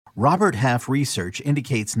Robert Half research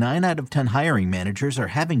indicates 9 out of 10 hiring managers are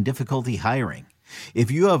having difficulty hiring.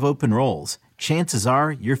 If you have open roles, chances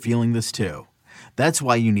are you're feeling this too. That's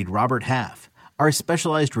why you need Robert Half. Our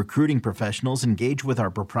specialized recruiting professionals engage with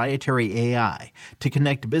our proprietary AI to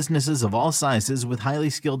connect businesses of all sizes with highly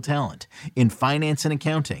skilled talent in finance and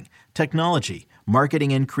accounting, technology,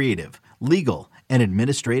 marketing and creative, legal, and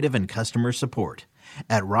administrative and customer support.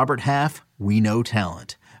 At Robert Half, we know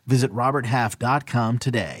talent. Visit roberthalf.com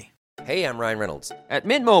today. Hey, I'm Ryan Reynolds. At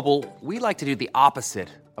Mint Mobile, we like to do the opposite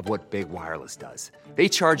of what Big Wireless does. They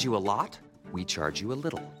charge you a lot, we charge you a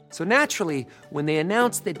little. So naturally, when they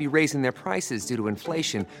announced they'd be raising their prices due to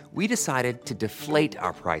inflation, we decided to deflate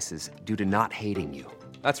our prices due to not hating you.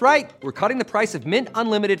 That's right. We're cutting the price of Mint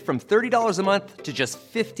Unlimited from $30 a month to just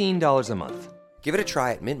 $15 a month. Give it a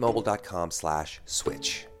try at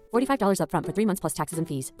mintmobile.com/switch. $45 up front for 3 months plus taxes and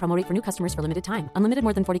fees. Promo rate for new customers for limited time. Unlimited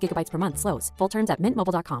more than 40 gigabytes per month. Slows full terms at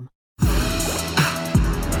mintmobile.com.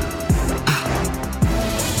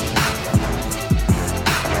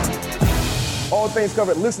 All things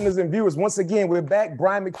covered, listeners and viewers, once again, we're back.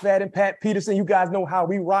 Brian McFadden, Pat Peterson. You guys know how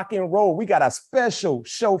we rock and roll. We got a special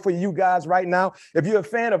show for you guys right now. If you're a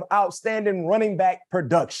fan of outstanding running back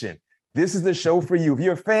production, this is the show for you. If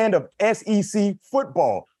you're a fan of SEC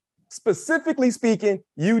football, specifically speaking,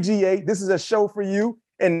 UGA, this is a show for you.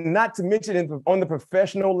 And not to mention on the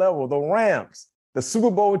professional level, the Rams, the Super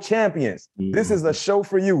Bowl champions. This is a show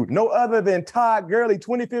for you. No other than Todd Gurley,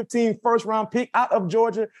 2015 first-round pick out of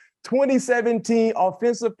Georgia, 2017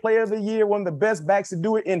 Offensive Player of the Year, one of the best backs to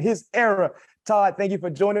do it in his era. Todd, thank you for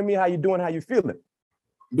joining me. How you doing? How you feeling?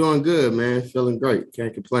 Doing good, man. Feeling great.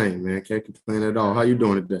 Can't complain, man. Can't complain at all. How you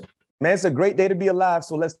doing today? Man, it's a great day to be alive,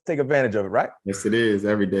 so let's take advantage of it, right? Yes, it is.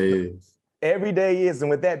 Every day is. Every day is. And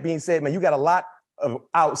with that being said, man, you got a lot of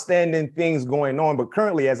outstanding things going on. But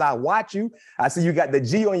currently, as I watch you, I see you got the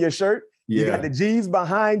G on your shirt. Yeah. You got the G's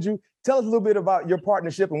behind you. Tell us a little bit about your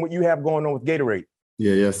partnership and what you have going on with Gatorade.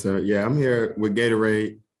 Yeah, yes, sir. Yeah, I'm here with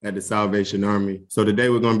Gatorade at the Salvation Army. So today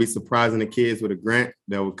we're going to be surprising the kids with a grant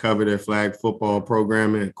that will cover their flag football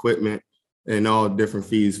programming, equipment, and all different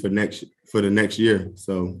fees for the next year.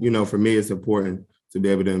 So, you know, for me, it's important to be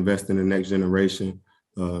able to invest in the next generation,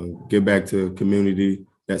 give back to a community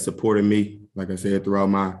that supported me, like I said, throughout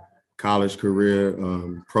my college career,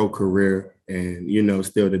 pro career, and, you know,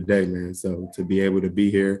 still today, man. So to be able to be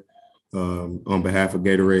here on behalf of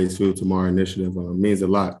Gatorade's Fuel Tomorrow initiative means a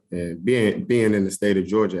lot. And being in the state of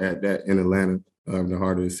Georgia at that, in Atlanta, the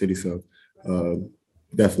heart of the city. So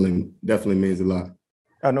definitely means a lot.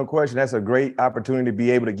 No question. That's a great opportunity to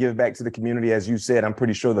be able to give back to the community. As you said, I'm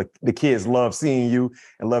pretty sure the kids love seeing you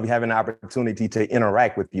and love having an opportunity to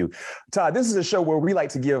interact with you. Todd, this is a show where we like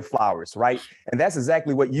to give flowers, right? And that's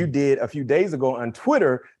exactly what you did a few days ago on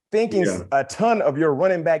Twitter, thanking a ton of your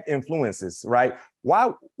running back influences, right?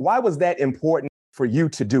 Why was that important for you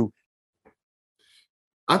to do?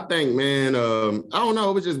 I think, man, I don't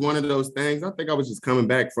know. It was just one of those things. I think I was just coming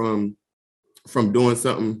back from doing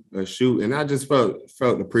something, a shoot, and I just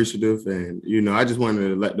felt appreciative. And, you know, I just wanted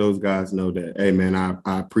to let those guys know that, hey, man, I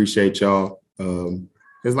appreciate y'all.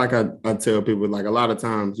 It's like I tell people, like, a lot of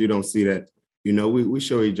times you don't see that, you know, we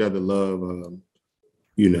show each other love,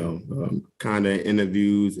 kind of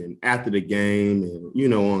interviews and after the game and, you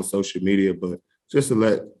know, on social media. But just to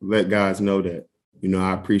let guys know that, you know,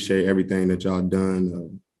 I appreciate everything that y'all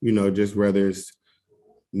done, you know, just whether it's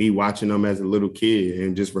me watching them as a little kid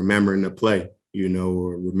and just remembering the play, you know,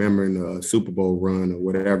 or remembering a Super Bowl run or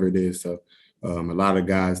whatever it is. So a lot of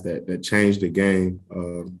guys that changed the game,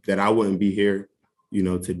 that I wouldn't be here, you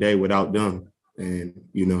know, today without them. And,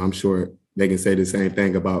 you know, I'm sure they can say the same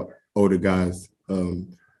thing about older guys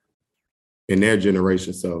in their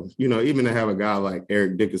generation. So, you know, even to have a guy like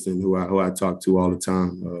Eric Dickerson, who I talk to all the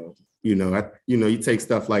time, you take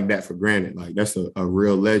stuff like that for granted. Like, that's a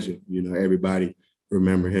real legend. You know, everybody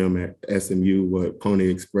remember him at SMU, Pony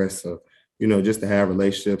Express. So, you know, just to have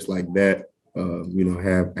relationships like that, you know,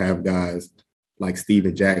 have guys like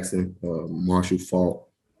Steven Jackson, Marshall Faulk.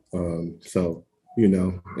 So, you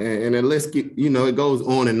know, and the list, you know, it goes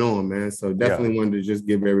on and on, man. So definitely wanted to just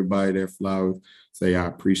give everybody their flowers, say I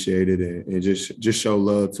appreciate it, and just show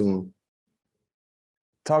love to them.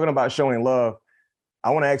 Talking about showing love,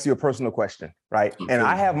 I want to ask you a personal question, right? Okay. And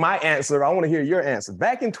I have my answer. I want to hear your answer.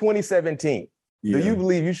 Back in 2017, do you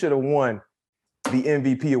believe you should have won the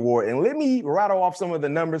MVP award? And let me rattle off some of the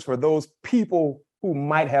numbers for those people who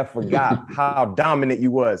might have forgot how dominant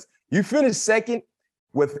you was. You finished second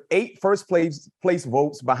with 8 first place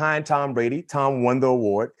votes behind Tom Brady. Tom won the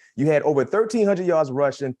award. You had over 1,300 yards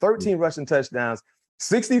rushing, 13 rushing touchdowns,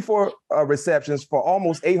 64 receptions for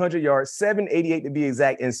almost 800 yards, 788 to be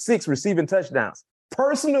exact, and 6 receiving touchdowns.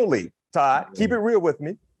 Personally, Todd, keep it real with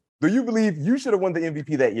me. Do you believe you should have won the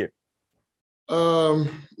MVP that year? No,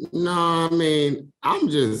 I mean, I'm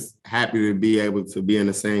just happy to be able to be in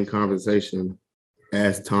the same conversation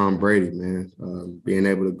as Tom Brady, man. Being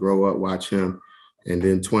able to grow up, watch him, and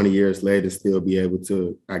then 20 years later still be able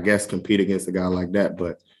to, I guess, compete against a guy like that.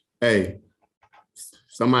 But, hey,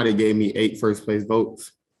 somebody gave me 8 first-place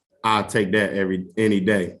votes. I'll take that any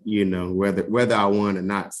day, you know, whether I won or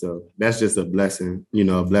not. So that's just a blessing, you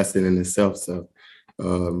know, a blessing in itself. So,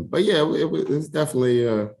 but, yeah, it was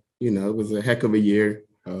definitely you know, it was a heck of a year.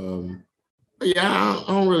 But yeah, I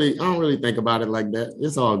don't really think about it like that.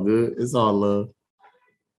 It's all good. It's all love.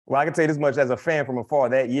 Well, I can tell you this much as a fan from afar.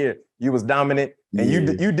 That year, you was dominant, and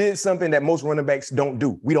you did something that most running backs don't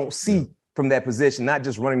do. We don't see from that position, not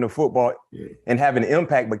just running the football and having an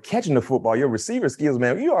impact, but catching the football. Your receiver skills,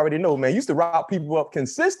 man, you already know, man. You used to route people up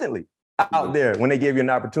consistently out there when they gave you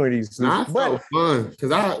an opportunity. I felt fun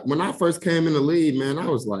because when I first came in the league, man, I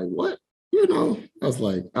was like, what? You know, I was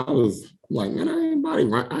like, man,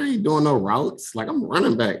 I ain't doing no routes. Like, I'm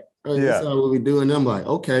running back. That's what we do. And I'm like,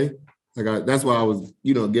 okay. That's why I was,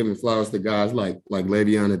 you know, giving flowers to guys like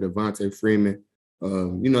Le'Veon and Devontae Freeman.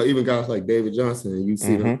 You know, even guys like David Johnson. And you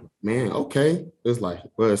see them, man, okay. It's like,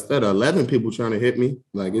 well, instead of 11 people trying to hit me,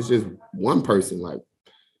 like, it's just one person. Like,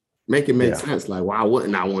 make it make sense. Like, why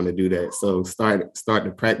wouldn't I want to do that? So start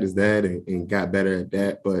to practice that and got better at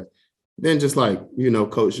that. But then just like, you know,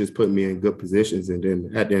 coach just put me in good positions. And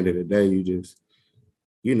then at the end of the day, you just,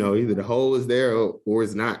 you know, either the hole is there or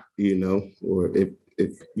it's not, you know, or if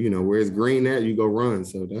you know, where it's green at, you go run.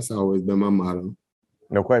 So that's always been my motto.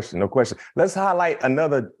 No question, no question. Let's highlight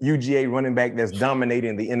another UGA running back that's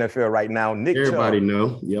dominating the NFL right now, Nick Chubb. Everybody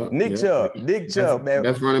know. Yep, Nick Chubb, man.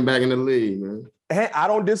 That's running back in the league, man. I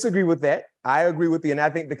don't disagree with that. I agree with you, and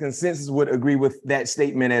I think the consensus would agree with that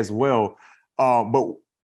statement as well. But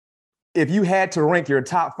if you had to rank your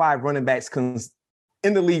top 5 running backs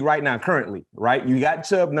in the league right now, currently, right? You got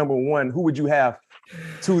Chubb number 1. Who would you have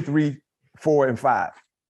 2, 3, 4, and 5?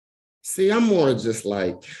 See, I'm more just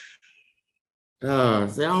like, I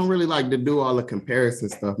don't really like to do all the comparison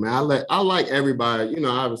stuff, man. I like everybody. You know,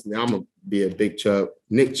 obviously, I'm gonna be a big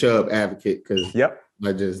Nick Chubb advocate because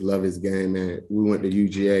I just love his game, man. We went to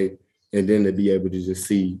UGA, and then to be able to just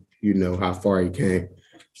see, you know, how far he came.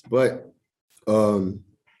 But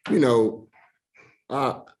you know,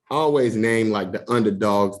 I always name like the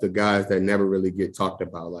underdogs, the guys that never really get talked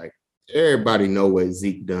about. Like, everybody know what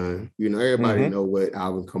Zeke done. You know, everybody know what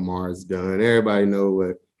Alvin Kamara's done. Everybody know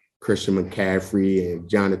what Christian McCaffrey and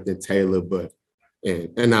Jonathan Taylor,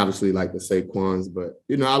 and obviously like the Saquons. But,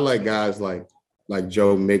 you know, I like guys like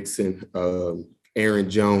Joe Mixon, Aaron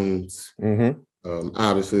Jones.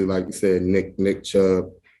 Obviously, like you said, Nick Chubb.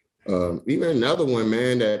 Even another one,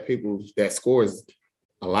 man, that scores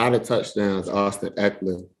a lot of touchdowns, Austin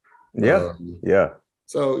Eckler.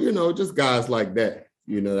 So, you know, just guys like that.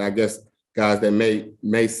 You know, I guess guys that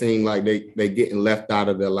may seem like they getting left out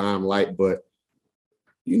of the limelight, but,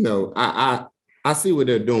 you know, I see what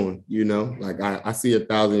they're doing, you know. Like, I see a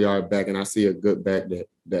 1,000-yard back, and I see a good back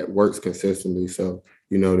that works consistently. So,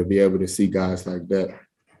 you know, to be able to see guys like that.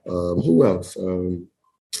 Who else?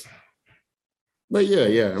 But,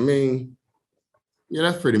 yeah, I mean, yeah,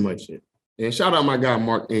 that's pretty much it. And shout out my guy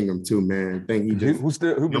Mark Ingram too, man. I think he just who's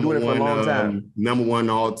been doing it for a long time. Number 1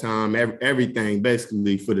 all time, everything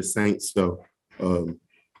basically for the Saints. So,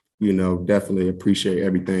 you know, definitely appreciate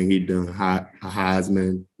everything he done. A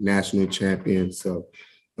Heisman, national champion. So,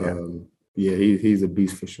 he's a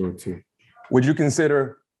beast for sure too. Would you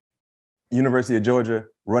consider University of Georgia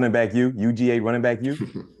running back UGA running back you?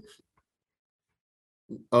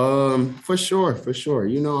 For sure.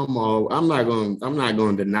 You know, I'm not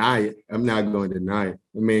going to deny it. I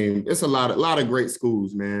mean, it's a lot of great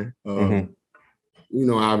schools, man. You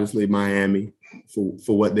know, obviously Miami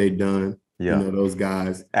for what they've done. You know, those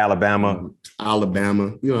guys. Alabama.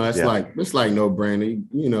 You know, it's like no brainer.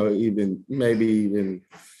 You know, maybe even,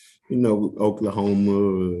 you know,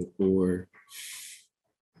 Oklahoma or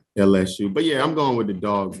LSU. But yeah, I'm going with the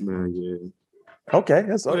Dogs, man. Yeah. Okay,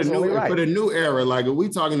 that's only right. For the new era, like if we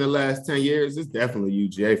talking the last 10 years, it's definitely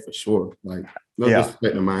UGA for sure. Like, no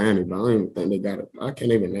disrespect to Miami, but I don't even think they got it. I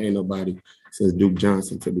can't even name nobody since Duke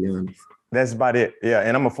Johnson, to be honest. That's about it. Yeah,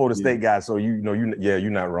 and I'm a Florida State guy, so you're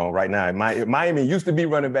not wrong right now. Miami used to be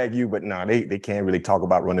running back but no, they can't really talk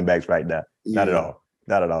about running backs right now. Not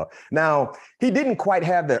at all. Now, he didn't quite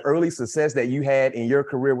have the early success that you had in your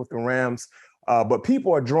career with the Rams, but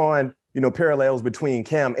people are drawing, you know, parallels between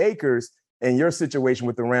Cam Akers and your situation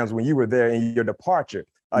with the Rams when you were there and your departure.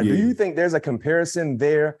 Do you think there's a comparison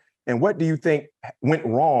there? And what do you think went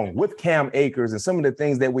wrong with Cam Akers and some of the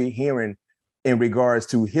things that we're hearing in regards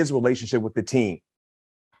to his relationship with the team?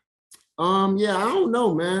 Yeah, I don't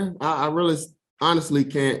know, man. I really honestly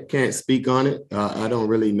can't speak on it. I don't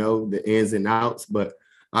really know the ins and outs, but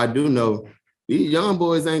I do know these young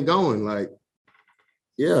boys ain't going. Like,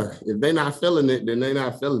 yeah, if they're not feeling it, then they're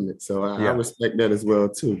not feeling it. So I respect that as well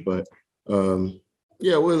too. But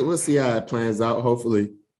yeah, we'll see how it plans out.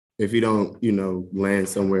 Hopefully, if you don't, land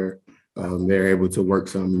somewhere, they're able to work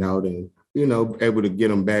something out and, able to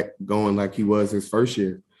get him back going like he was his first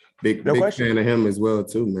year. Big fan of him as well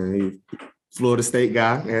too, man. He's Florida State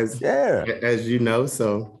guy, as you know.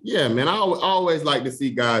 So yeah, man, I always like to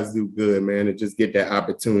see guys do good, man, and just get that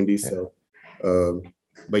opportunity. So,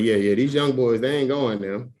 but yeah, these young boys, they ain't going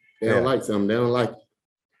now. They don't like something. They don't like it.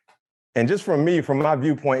 And just from my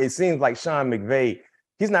viewpoint, it seems like Sean McVay,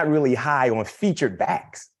 he's not really high on featured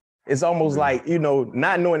backs. It's almost like,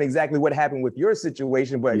 not knowing exactly what happened with your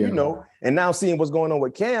situation, but, and now seeing what's going on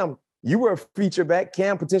with Cam, you were a feature back.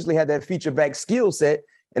 Cam potentially had that feature back skill set.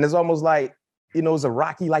 And it's almost like, it's a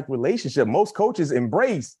Rocky-like relationship. Most coaches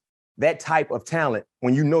embrace that type of talent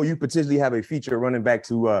when you potentially have a feature running back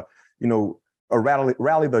to,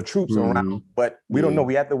 rally the troops around. But we don't know.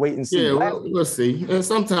 We have to wait and see. Yeah, we'll see. And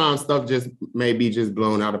sometimes stuff just may be just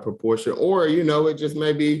blown out of proportion, or it just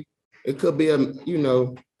may be. It could be a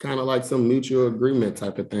kind of like some mutual agreement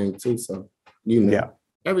type of thing too. So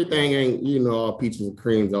everything ain't all peaches and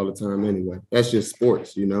creams all the time anyway. That's just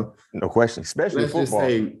sports, No question, especially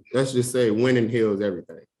football. Let's just say winning heals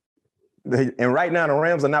everything. And right now the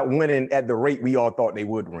Rams are not winning at the rate we all thought they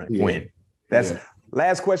would win. That's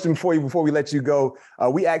last question for you before we let you go.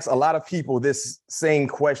 We asked a lot of people this same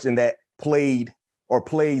question that played or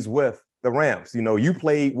plays with the Rams. You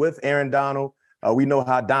played with Aaron Donald. We know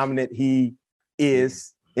how dominant he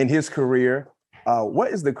is in his career.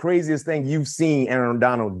 What is the craziest thing you've seen Aaron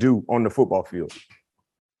Donald do on the football field?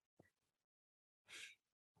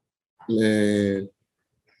 Man,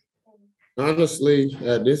 honestly,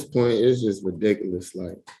 at this point, it's just ridiculous.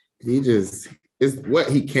 Like, it's what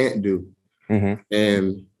he can't do. Mm-hmm.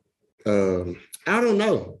 And I don't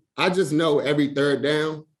know. I just know every third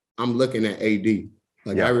down, I'm looking at AD.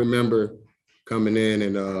 I remember coming in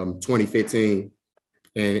 2015,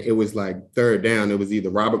 and it was like third down. It was either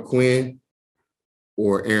Robert Quinn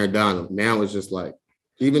or Aaron Donald. Now it's just like,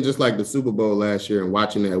 even just like the Super Bowl last year and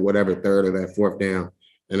watching that whatever third or that fourth down,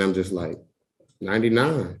 and I'm just like,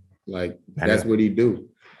 99. Like, that's what he do.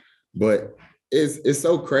 But it's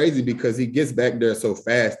so crazy because he gets back there so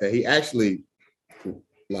fast that he actually,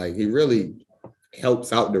 he really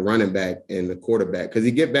helps out the running back and the quarterback, because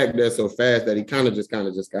he get back there so fast that he kind of just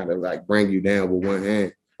like bring you down with one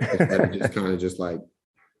hand instead of just kind of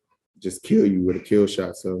just kill you with a kill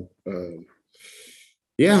shot. So, I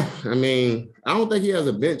mean, I don't think he has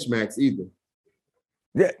a bench max either.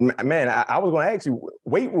 Yeah, man, I was going to ask you,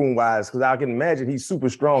 weight room wise, because I can imagine he's super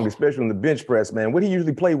strong, especially on the bench press, man. What do he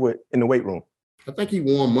usually play with in the weight room? I think he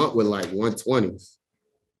warm up with like 120s.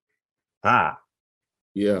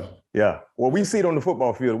 Yeah. Yeah. Well, we see it on the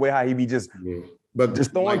football field, the way how he be just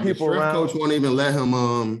throwing people around. Coach won't even let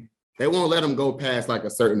him, they won't let him go past like a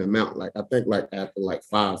certain amount. Like, I think like after like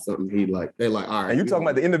 5 something, they're like, all right. And you talking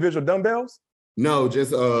about the individual dumbbells? No,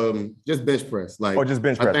 just bench press. Like, just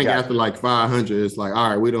bench press. I think after like 500, it's like, all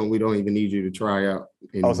right, we don't even need you to try out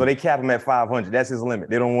anymore. So they cap him at 500. That's his limit.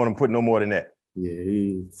 They don't want him put no more than that. Yeah,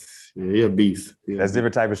 he's a beast. That's a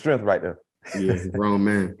different type of strength right there. Yeah, grown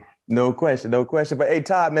man. No question. But hey,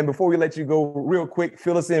 Todd, man, before we let you go real quick,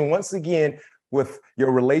 fill us in once again with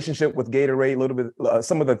your relationship with Gatorade, a little bit,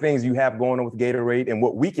 some of the things you have going on with Gatorade and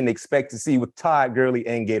what we can expect to see with Todd Gurley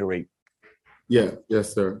and Gatorade. Yeah,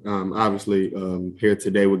 yes, sir. Obviously, here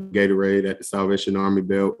today with Gatorade at the Salvation Army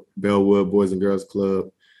Bellwood Boys and Girls Club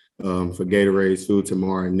for Gatorade's Food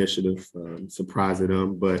Tomorrow initiative, surprising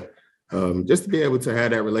them. But just to be able to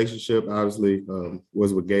have that relationship, obviously,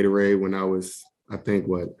 was with Gatorade when I was, I think,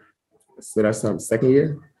 second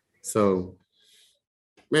year? So,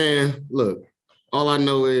 man, look, all I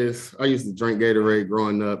know is I used to drink Gatorade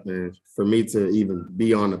growing up, and for me to even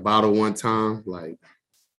be on the bottle one time, like,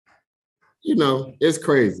 it's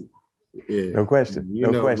crazy. Yeah. No question.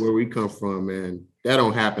 Where we come from, man, that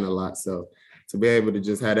don't happen a lot. So to be able to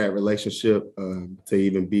just have that relationship, to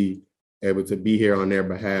even be able to be here on their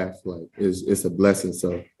behalf, like, it's a blessing.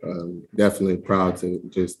 So definitely proud to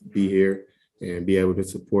just be here and be able to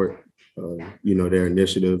support, their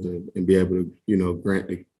initiative and be able to, grant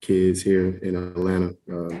the kids here in Atlanta,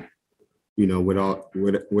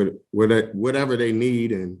 with whatever they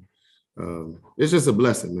need and it's just a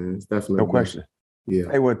blessing, man. It's definitely No question. Yeah.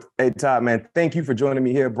 Hey, Todd, man, thank you for joining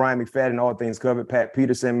me here. Brian McFadden, All Things Covered. Pat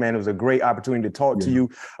Peterson, man, it was a great opportunity to talk to you.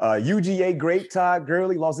 UGA great, Todd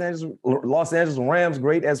Gurley, Los Angeles Rams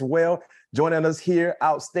great as well. Joining us here,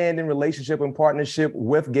 outstanding relationship and partnership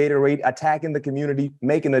with Gatorade, attacking the community,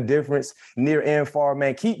 making a difference near and far,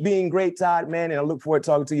 man. Keep being great, Todd, man, and I look forward to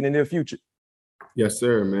talking to you in the near future. Yes,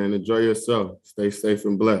 sir, man. Enjoy yourself. Stay safe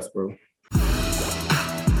and blessed, bro.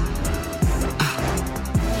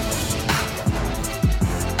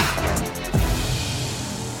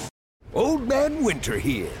 Old Man Winter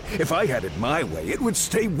here. If I had it my way, it would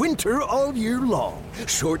stay winter all year long.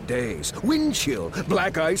 Short days, wind chill,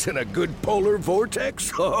 black ice, and a good polar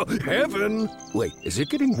vortex. Oh, heaven! Wait, is it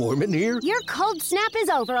getting warm in here? Your cold snap is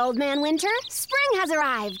over, Old Man Winter. Spring has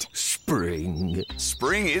arrived. Spring.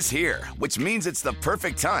 Spring is here, which means it's the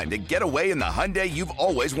perfect time to get away in the Hyundai you've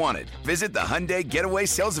always wanted. Visit the Hyundai Getaway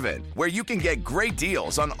Sales Event, where you can get great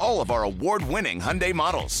deals on all of our award-winning Hyundai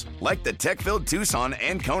models, like the tech-filled Tucson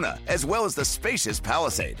and Kona, as well as the spacious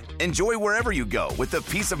Palisade. Enjoy wherever you go with the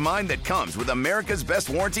peace of mind that comes with America's best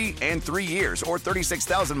warranty and 3 years or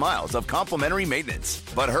 36,000 miles of complimentary maintenance.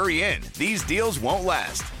 But hurry in, these deals won't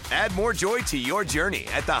last. Add more joy to your journey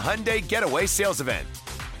at the Hyundai Getaway Sales Event.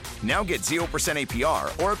 Now get 0%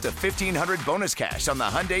 APR or up to $1,500 bonus cash on the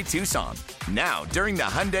Hyundai Tucson. Now, during the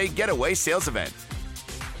Hyundai Getaway Sales Event.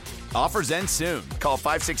 Offers end soon. Call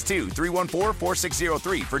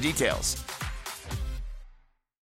 562-314-4603 for details.